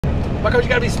Because you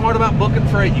got to be smart about booking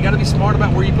freight. You got to be smart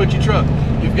about where you put your truck.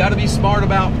 You've got to be smart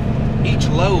about each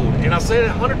load. And I said it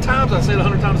 100 times, I say it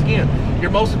 100 times again.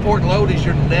 Your most important load is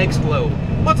your next load.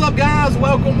 What's up, guys?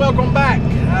 Welcome back.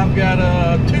 I've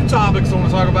got 2 topics I want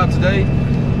to talk about today.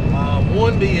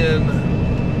 One being,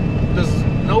 does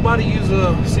nobody use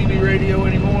a CB radio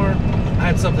anymore? I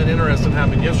had something interesting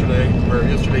happen yesterday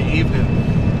evening,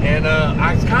 and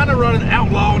I was kind of running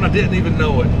outlaw and I didn't even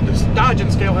know it. Just dodging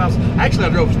scale houses. Actually, I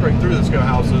drove straight through the scale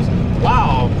houses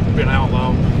while being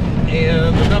outlaw.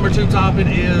 And the number 2 topic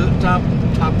is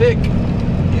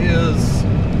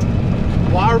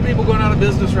why are people going out of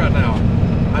business right now?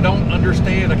 I don't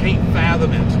understand. I can't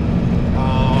fathom it.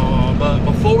 But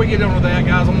before we get into that,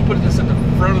 guys, I'm gonna put this at the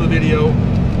front of the video,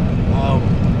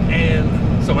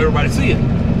 and so everybody see it.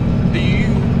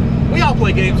 We all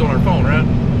play games on our phone, right?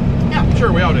 Yeah,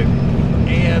 sure, we all do.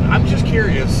 And I'm just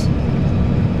curious,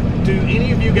 do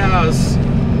any of you guys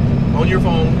on your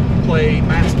phone play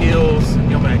Matt Skills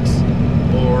MX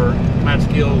or Matt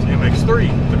Skills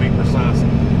MX3 to be precise?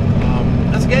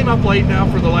 That's a game I've played now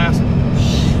for the last,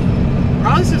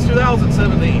 probably since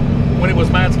 2017, when it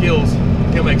was Matt Skills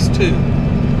MX2,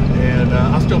 and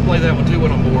I still play that one too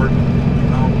when I'm bored.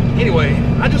 Anyway,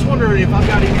 I just wonder if I've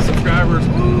got any subscribers.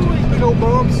 Ooh, these big old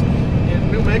bumps in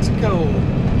New Mexico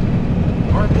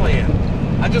aren't playing.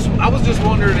 I was just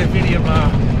wondering if any of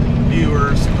my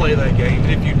viewers play that game,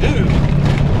 and if you do,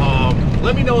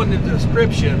 let me know in the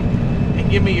description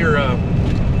and give me your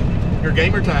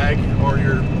gamer tag or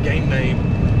your game name,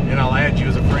 and I'll add you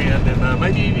as a friend, and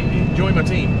maybe you join my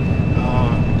team.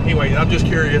 Anyway, I'm just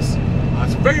curious.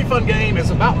 It's a very fun game. It's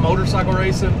about motorcycle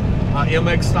racing,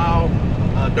 MX style,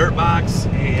 dirt bikes,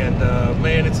 and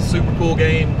man, it's a super cool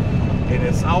game. And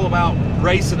it's all about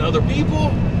racing other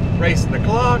people, racing the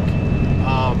clock,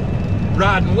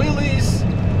 riding wheelies,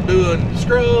 doing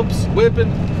scrubs,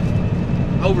 whipping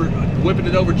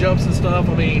it over jumps and stuff.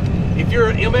 I mean, if you're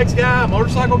an MX guy, a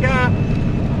motorcycle guy,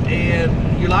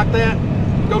 and you like that,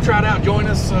 go try it out. Join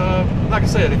us. Like I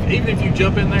said, even if you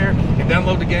jump in there and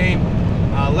download the game,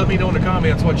 let me know in the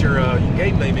comments what your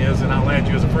game name is, and I'll add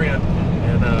you as a friend,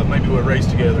 and maybe we'll race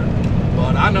together.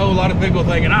 But I know a lot of people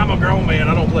thinking, I'm a grown man,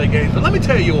 I don't play games. But let me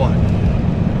tell you what,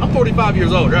 I'm 45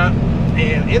 years old, right?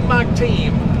 And in my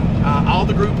team, all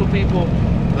the group of people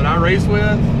that I race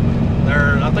with,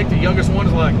 I think the youngest one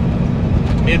is like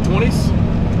mid-20s,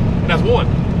 and that's one.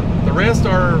 The rest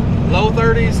are low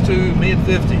 30s to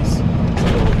mid-50s.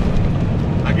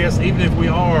 So I guess even if we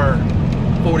are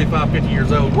 45, 50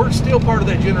 years old, we're still part of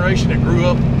that generation that grew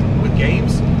up with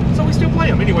games, so we still play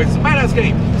them. Anyways, it's a badass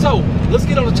game. So let's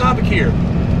get on the topic here.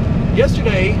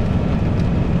 Yesterday,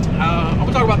 I'm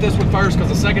gonna talk about this one first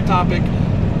because the second topic,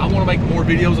 I want to make more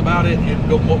videos about it and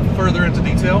go more further into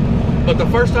detail. But the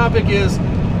first topic is,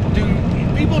 do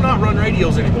people not run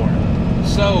radios anymore?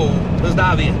 So let's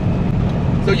dive in.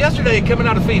 So yesterday, coming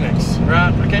out of Phoenix,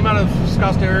 right? I came out of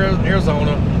Scottsdale,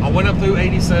 Arizona. I went up through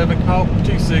 87, caught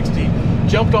 260,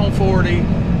 jumped on 40,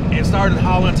 and started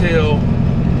hauling tail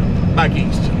back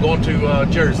east, going to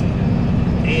Jersey.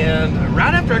 And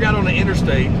right after I got on the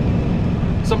interstate,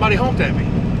 somebody honked at me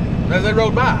as they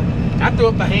rode by. I threw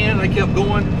up a hand, and they kept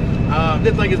going.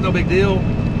 Didn't think it's no big deal.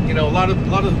 You know, a lot of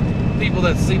people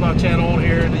that see my channel on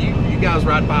here, you guys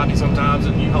ride by me sometimes,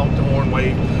 and you honk the horn,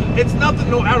 wave. It's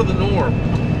nothing out of the norm.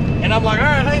 And I'm like, all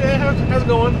right, hey, how's it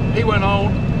going? He went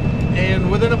on,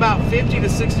 and within about 50 to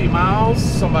 60 miles,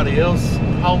 somebody else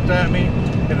honked at me,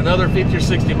 and another 50 or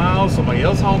 60 miles, somebody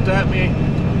else honked at me,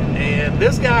 and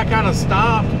this guy kind of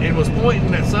stopped and was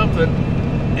pointing at something,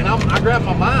 and I grabbed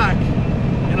my mic,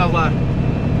 and I was like,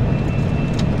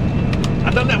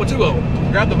 I've done that with 2 of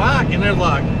them. Grabbed the mic, and they're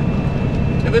like,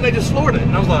 and then they just floored it,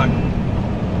 and I was like,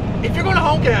 if you're going to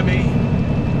honk at me,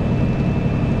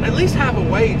 at least have a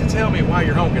way to tell me why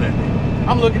you're honking at me.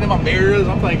 I'm looking at my mirrors,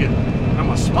 I'm thinking,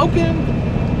 am I smoking?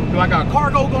 Do I got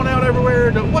cargo going out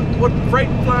everywhere? What freight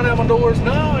flying out my doors?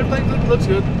 No, everything looks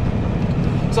good.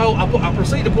 So I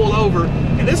proceed to pull over,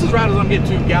 and this is right as I'm getting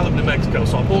to Gallup, New Mexico.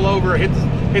 So I pull over, hit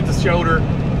the shoulder,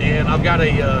 and I've got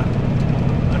a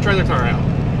trailer tire out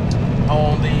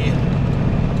on the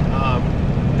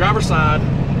driver's side,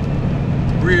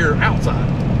 rear outside,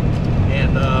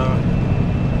 and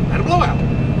had a blowout.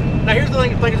 Now here's the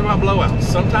thing about blowouts.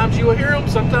 Sometimes you will hear them.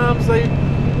 Sometimes the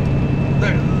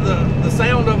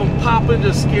sound of them popping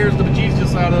just scares the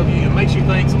bejesus out of you and makes you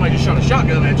think somebody just shot a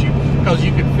shotgun at you, because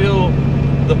you can feel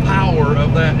the power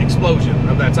of that explosion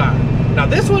of that tire. Now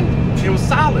this one, it was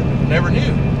solid. Never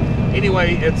knew.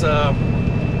 Anyway, it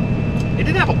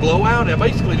didn't have a blowout. It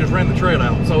basically just ran the tread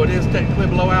out. So it is technically a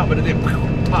blowout, but it didn't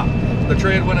pop. The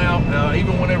tread went out.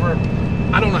 Even whenever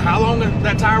I don't know how long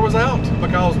that tire was out,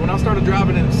 because when I started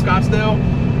driving in Scottsdale,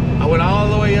 I went all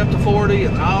the way up to 40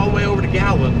 and all the way over to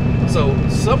Gallup. So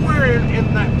somewhere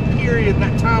in that period,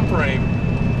 that time frame,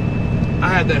 I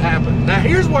had that happen. Now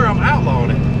here's where I'm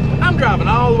outlawing it. I'm driving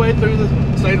all the way through the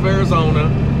state of Arizona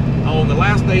on the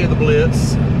last day of the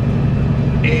blitz,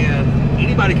 and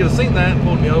anybody could have seen that,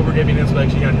 pulled me over, gave me an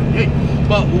inspection. Hey.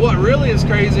 But what really is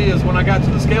crazy is when I got to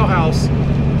the scale house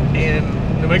in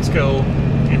New Mexico,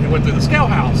 and went through the scale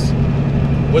house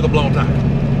with a blown tire.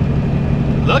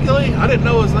 Luckily, I didn't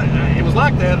know it was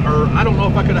like that, or I don't know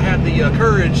if I could have had the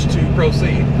courage to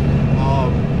proceed,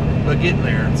 but getting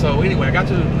there. So anyway, I got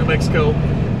to New Mexico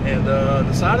and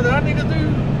decided that I needed to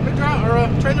do a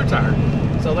trailer tire.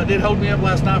 So that did hold me up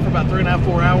last night for about 3.5,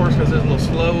 4 hours because it was a little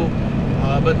slow,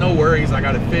 but no worries, I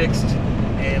got it fixed.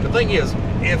 And the thing is,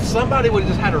 if somebody would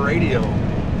have just had a radio,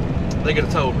 they could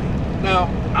have told me. Now,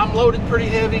 I'm loaded pretty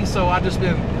heavy, so I've just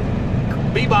been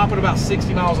bebopping about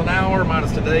 60 miles an hour,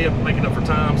 minus today. I'm making up for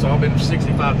time, so I've been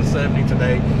 65 to 70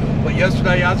 today. But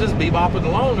yesterday, I was just bebopping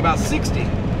along about 60.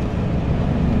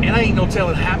 And I ain't no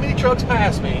telling how many trucks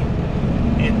passed me,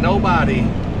 and nobody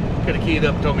could have keyed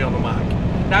up and told me on the mic.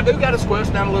 Now, I do got to squelch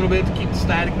down a little bit to keep the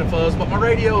static and the fuzz, but my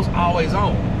radio's always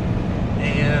on.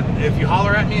 And if you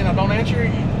holler at me and I don't answer,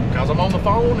 because I'm on the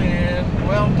phone and,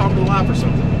 well, I'm talking to the live or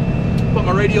something. But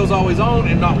my radio's always on,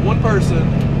 and not one person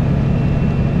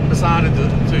decided to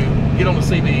get on the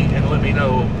CB and let me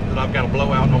know that I've got a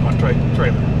blowout on my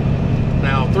trailer.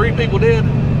 Now, 3 people did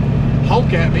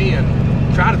honk at me and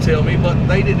try to tell me, but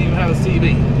they didn't even have a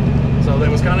CB. So they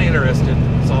was kind of interested.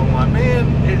 So I'm like,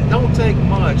 man, it don't take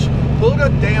much. Put a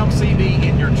damn CB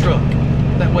in your truck.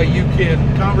 That way you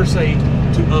can conversate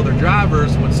to other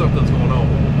drivers when something's going on.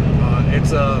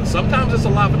 Sometimes it's a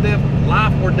life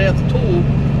or death tool,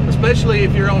 especially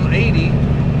if you're on 80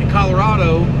 in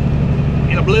Colorado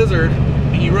in a blizzard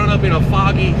and you run up in a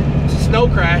foggy snow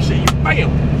crash and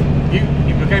you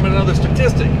became another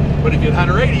statistic. But if you'd had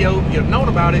a radio, you'd have known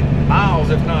about it miles,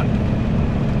 if not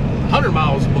 100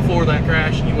 miles before that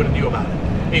crash, and you would have knew about it.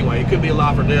 Anyway, it could be a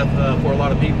life or death for a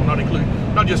lot of people,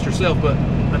 not just yourself, but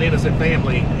an innocent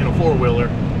family in a 4-wheeler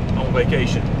on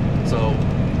vacation. So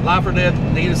life or death,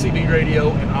 need a CB radio,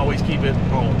 and always keep it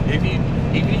on. Even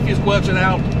if you squelch it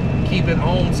out, keep it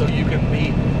on so you can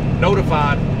be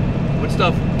notified with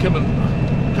stuff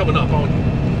coming up on you.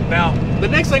 Now, the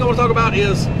next thing I want to talk about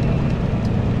is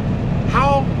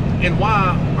how and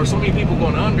why are so many people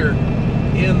going under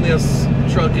in this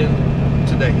trucking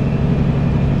today.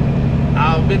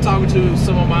 I've been talking to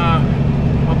some of my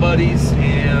buddies,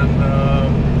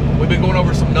 and we've been going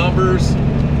over some numbers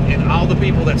and all the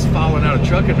people that's falling out of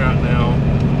trucking right now,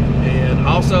 and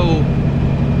also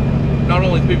not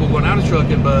only the people going out of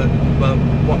trucking, but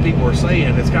what people are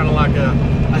saying. It's kind of like a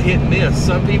hit and miss.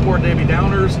 Some people are Debbie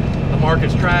Downers. The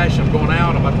market's trash. I'm going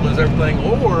out. I'm about to lose everything,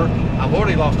 or I've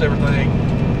already lost everything.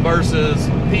 Versus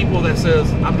people that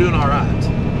says I'm doing all right.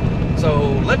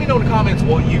 So let me know in the comments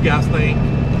what you guys think,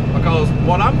 because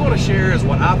what I'm going to share is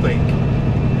what I think.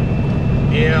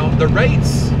 You know, the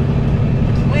rates,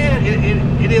 man,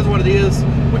 it is what it is.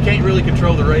 We can't really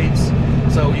control the rates,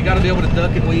 so you got to be able to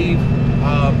duck and weave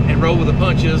and roll with the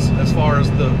punches as far as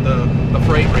the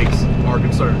freight rates are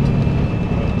concerned.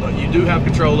 But you do have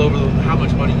control over how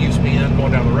much money you spend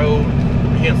going down the road.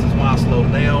 Hence is why I slowed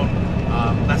down.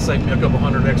 That saved me a couple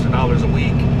 $100 extra a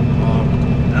week,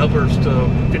 upwards to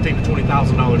 $15,000 to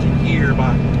 $20,000 a year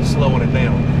by slowing it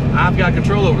down. I've got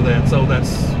control over that, so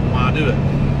that's why I do it.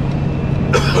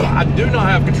 I do not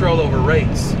have control over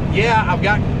rates. Yeah, I've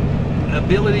got the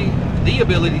ability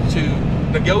to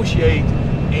negotiate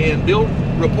and build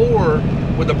rapport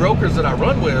with the brokers that I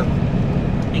run with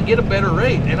and get a better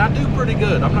rate, and I do pretty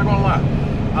good. I'm not gonna lie.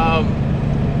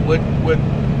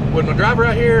 With my driver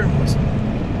out here,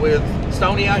 with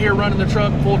Stoney out here running the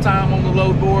truck full-time on the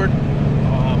load board,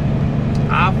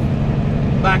 I'm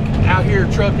back out here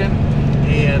trucking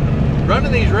and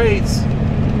running these rates.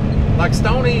 Like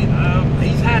Stoney,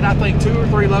 he's had, I think, 2 or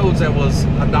 3 loads that was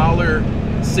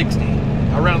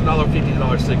 $1.60, around $1.50 to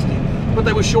 $1.60, but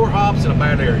they were short hops in a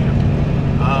bad area.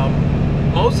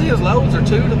 Most of his loads are $2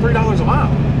 to $3 a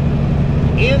mile.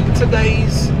 In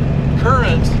today's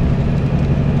current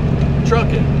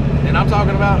trucking, and I'm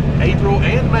talking about April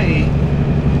and May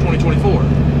 2024.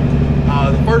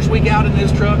 The first week out in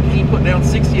this truck, he put down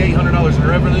 $6,800 in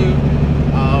revenue.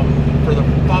 For the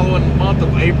following month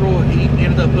of April, he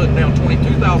ended up putting down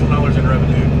 $22,000 in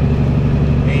revenue.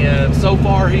 And so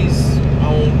far, he's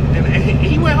on, and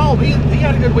he went home. He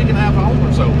had a good week and a half at home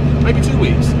or so, maybe 2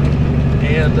 weeks.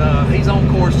 And he's on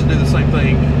course to do the same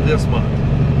thing this month.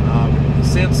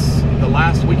 since the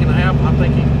last week and a half, I'm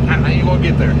thinking, I ain't gonna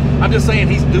get there. I'm just saying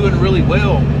he's doing really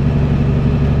well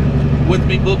with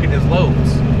me booking his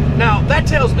loads. Now, that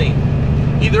tells me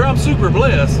either I'm super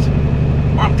blessed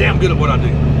or I'm damn good at what I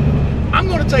do. I'm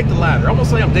gonna take the latter. I'm gonna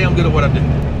say I'm damn good at what I do.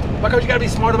 Because you gotta be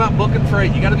smart about booking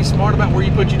freight. You gotta be smart about where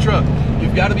you put your truck.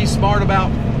 You've gotta be smart about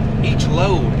each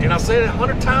load. And I said it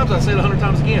 100 times, I say it 100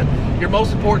 times again. Your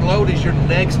most important load is your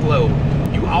next load.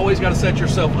 You always gotta set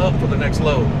yourself up for the next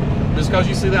load. Just because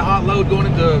you see that hot load going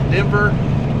into Denver,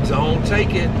 don't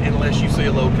take it unless you see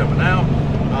a load coming out.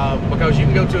 Because you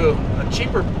can go to a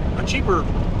cheaper,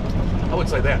 I wouldn't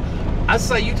say that. I'd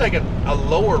say you take a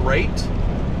lower rate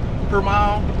per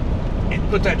mile and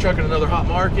put that truck in another hot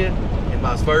market, and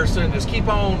vice versa, and just keep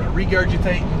on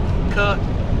regurgitating, cut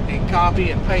and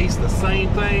copy and paste the same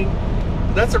thing.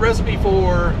 That's a recipe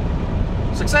for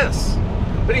success.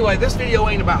 But anyway, this video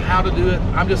ain't about how to do it.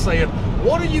 I'm just saying,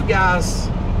 what do you guys,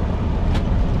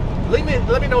 let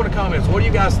me know in the comments, what do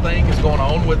you guys think is going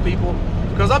on with people?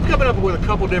 Because I'm coming up with a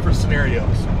couple different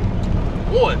scenarios.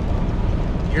 One,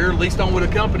 you're leased on with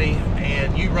a company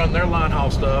and you run their line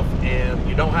haul stuff and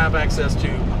you don't have access to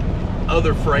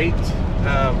other freight,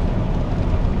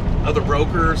 other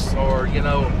brokers, or, you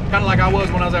know, kind of like I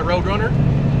was when I was at Roadrunner.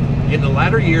 In the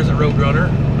latter years at Roadrunner,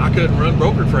 I couldn't run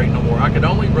brokered freight no more. I could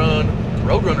only run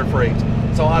Roadrunner freight.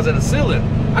 So I was at a ceiling.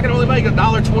 I could only make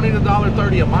 $1.20 to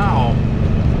 $1.30 a mile.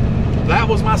 That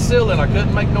was my ceiling. I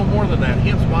couldn't make no more than that,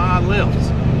 hence why I left.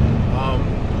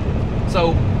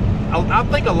 So I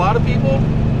think a lot of people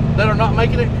that are not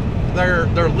making it,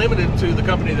 they're limited to the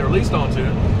company they're leased onto,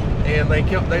 and they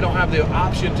don't have the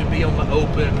option to be on the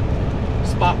open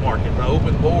spot market, the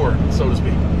open board, so to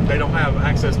speak. They don't have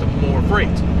access to more freight.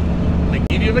 And to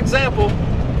give you an example,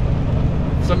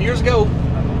 some years ago,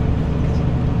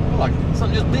 like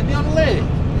something just bit me on the leg.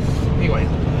 Anyway,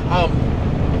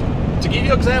 to give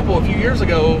you an example, a few years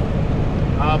ago,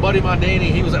 a buddy of mine, Danny,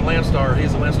 he was at Landstar.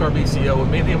 He's a Landstar BCO,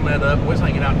 and me and him met up. We was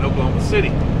hanging out in Oklahoma City,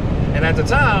 and at the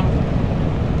time,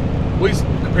 we was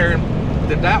comparing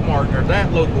that market, or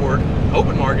that load board,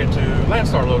 open market, to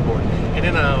Landstar load board. And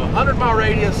in a 100-mile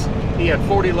radius, he had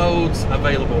 40 loads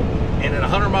available, and in a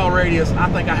 100-mile radius, I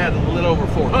think I had a little over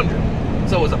 400.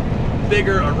 So it was a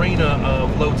bigger arena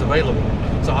of loads available.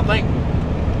 So I think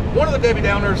one of the Debbie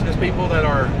Downers is people that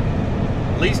are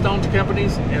leased on to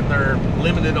companies and they're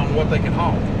limited on what they can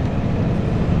haul.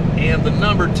 And the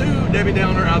number two Debbie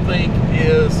Downer, I think,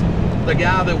 is the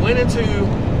guy that went into,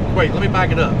 wait, let me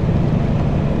back it up.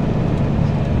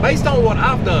 Based on what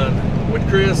I've done with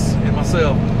Chris and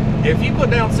myself, if you put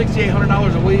down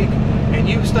 $6,800 a week and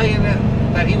you stay in that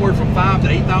anywhere from $5,000 to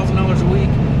 $8,000 a week,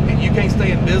 and you can't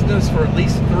stay in business for at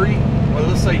least 3, well,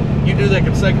 let's say you do that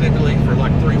consecutively for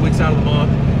like 3 weeks out of the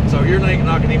month, so you're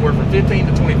knocking anywhere from $15,000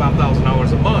 to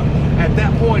 $25,000 a month. At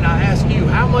that point, I ask you,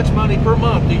 how much money per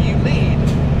month do you need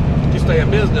to stay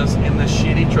in business in this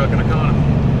shitty trucking economy?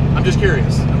 I'm just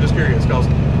curious. Because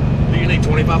do you need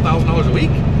 $25,000 a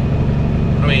week?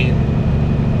 I mean,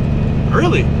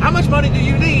 really, how much money do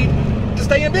you need to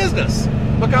stay in business?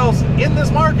 Because in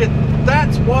this market,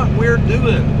 that's what we're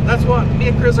doing. That's what me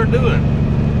and Chris are doing.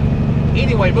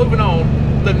 Anyway, moving on.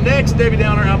 The next Debbie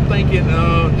Downer, I'm thinking,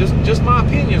 just my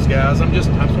opinions, guys. That's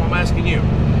what I'm asking you.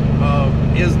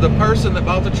 Is the person that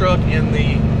bought the truck in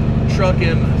the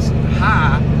trucking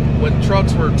high when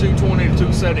trucks were $220 to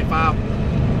 $275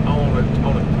 on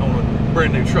a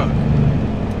brand new truck.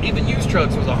 Even used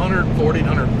trucks was $140,000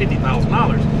 to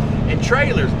 $150,000. And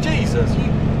trailers, Jesus,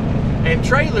 and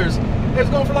trailers, it's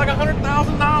going for like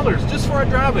 $100,000 just for a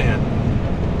drive-in.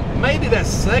 Maybe that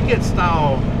second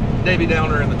style Debbie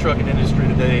Downer in the trucking industry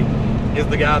today is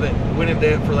the guy that went in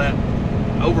debt for that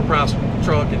overpriced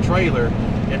truck and trailer,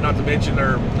 and not to mention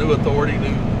their new authority,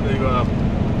 new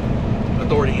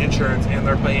authority insurance, and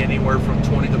they're paying anywhere from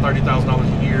 $20,000 to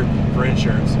 $30,000 a year for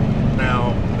insurance.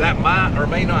 Now, that might or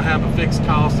may not have a fixed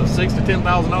cost of $6,000 to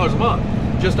 $10,000 a month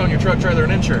just on your truck, trailer,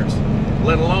 and insurance,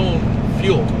 let alone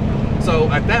fuel.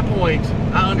 So at that point,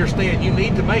 I understand you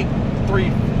need to make $3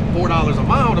 to $4 a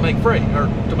mile to make freight, or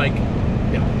to make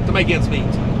ends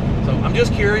meet. So I'm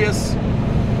just curious,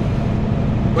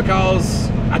 because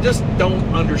I just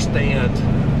don't understand,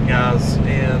 guys.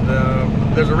 And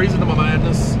there's a reason to my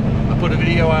madness. I put a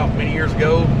video out many years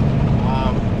ago.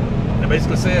 I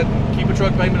basically said, keep a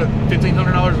truck payment of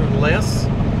 $1,500 or less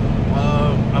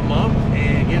a month,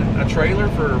 and get a trailer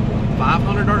for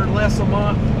 $500 or less a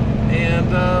month, and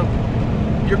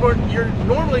you're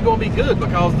normally going to be good,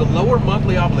 because the lower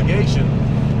monthly obligation,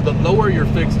 the lower your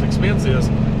fixed expense is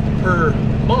per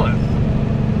month,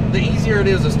 the easier it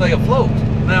is to stay afloat.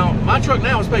 Now, my truck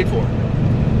now is paid for.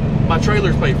 My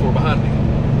trailer's paid for behind me.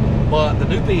 But the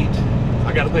new Pete,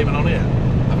 I got a payment on it.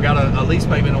 I've got a lease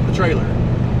payment on the trailer.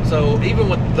 So even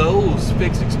with those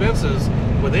fixed expenses,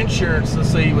 with insurance, let's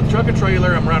see, with truck and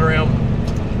trailer, I'm right around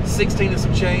 16 and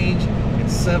some change,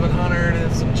 and 700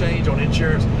 and some change on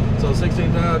insurance. So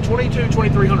 16,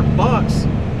 2,300 bucks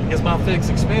is my fixed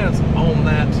expense on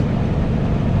that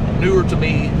newer to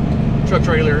me truck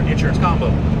trailer insurance combo.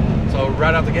 So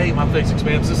right out the gate, my fixed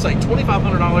expense is say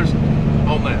 $2,500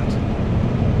 on that.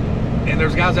 And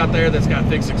there's guys out there that's got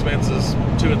fixed expenses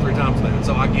 2 and 3 times that.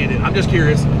 So I get it. I'm just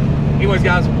curious. Anyways,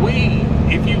 guys,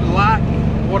 if you like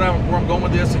where I'm going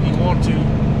with this, and you want to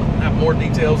have more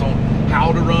details on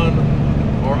how to run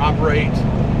or operate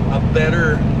a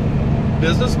better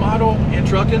business model in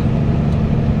trucking,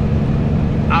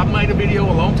 I've made a video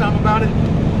a long time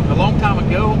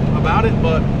ago about it,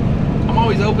 but I'm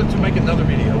always open to make another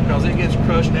video because it gets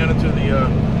crushed down into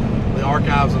the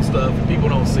archives and stuff, and people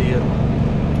don't see it.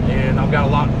 And I've got a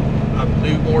lot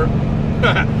more.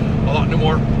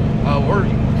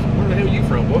 Where the hell are you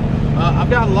from, boy? I've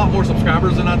got a lot more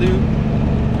subscribers than I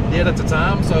did at the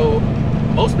time, so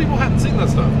most people haven't seen that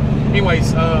stuff.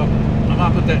 Anyways, I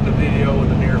might put that in the video in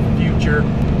the near future.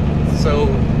 So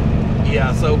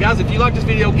yeah, so guys, if you like this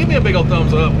video, give me a big old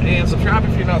thumbs up and subscribe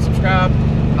if you're not subscribed.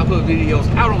 I put videos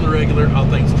out on the regular on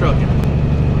things trucking.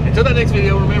 Until that next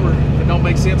video, remember, if it don't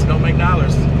make sense, it don't make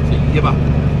dollars. See you,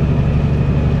 bye.